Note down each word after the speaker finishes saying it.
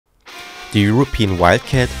The European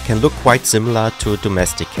Wildcat can look quite similar to a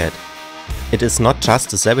domestic cat. It is not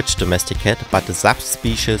just a savage domestic cat, but a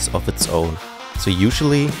subspecies of its own, so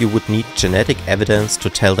usually you would need genetic evidence to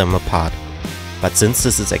tell them apart. But since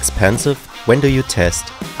this is expensive, when do you test?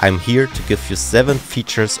 I'm here to give you 7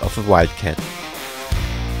 features of a wildcat.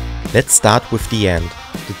 Let's start with the end.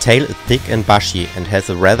 The tail is thick and bushy and has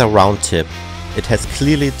a rather round tip. It has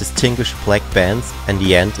clearly distinguished black bands and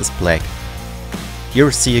the end is black. Here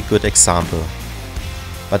you see a good example.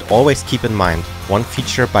 But always keep in mind, one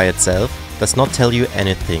feature by itself does not tell you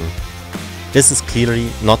anything. This is clearly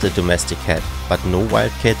not a domestic cat, but no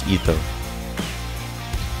wildcat either.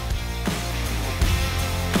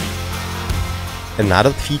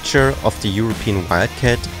 Another feature of the European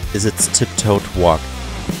wildcat is its tiptoed walk.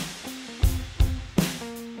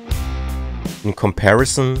 In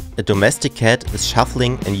comparison, a domestic cat is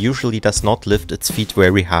shuffling and usually does not lift its feet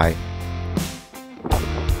very high.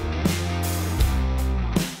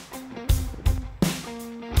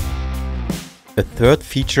 A third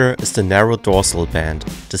feature is the narrow dorsal band.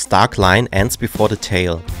 This dark line ends before the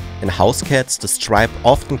tail. In house cats, the stripe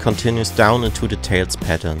often continues down into the tail's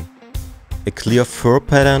pattern. A clear fur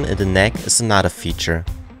pattern in the neck is another feature.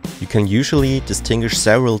 You can usually distinguish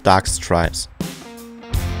several dark stripes.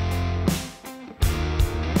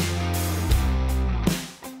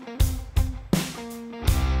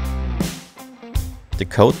 The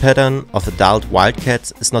coat pattern of adult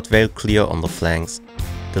wildcats is not very clear on the flanks.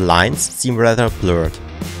 The lines seem rather blurred.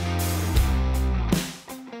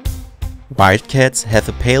 Wildcats have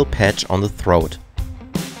a pale patch on the throat.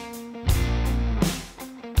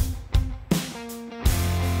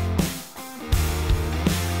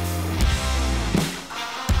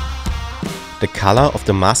 The color of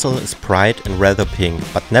the muzzle is bright and rather pink,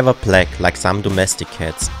 but never black like some domestic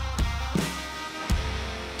cats.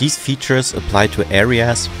 These features apply to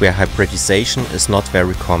areas where hybridization is not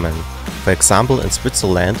very common. For example, in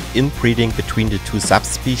Switzerland, inbreeding between the two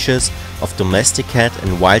subspecies of domestic cat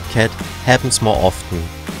and wildcat happens more often.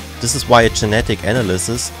 This is why a genetic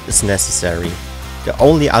analysis is necessary. The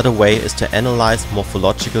only other way is to analyze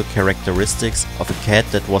morphological characteristics of a cat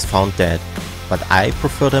that was found dead, but I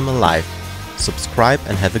prefer them alive. Subscribe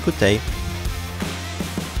and have a good day.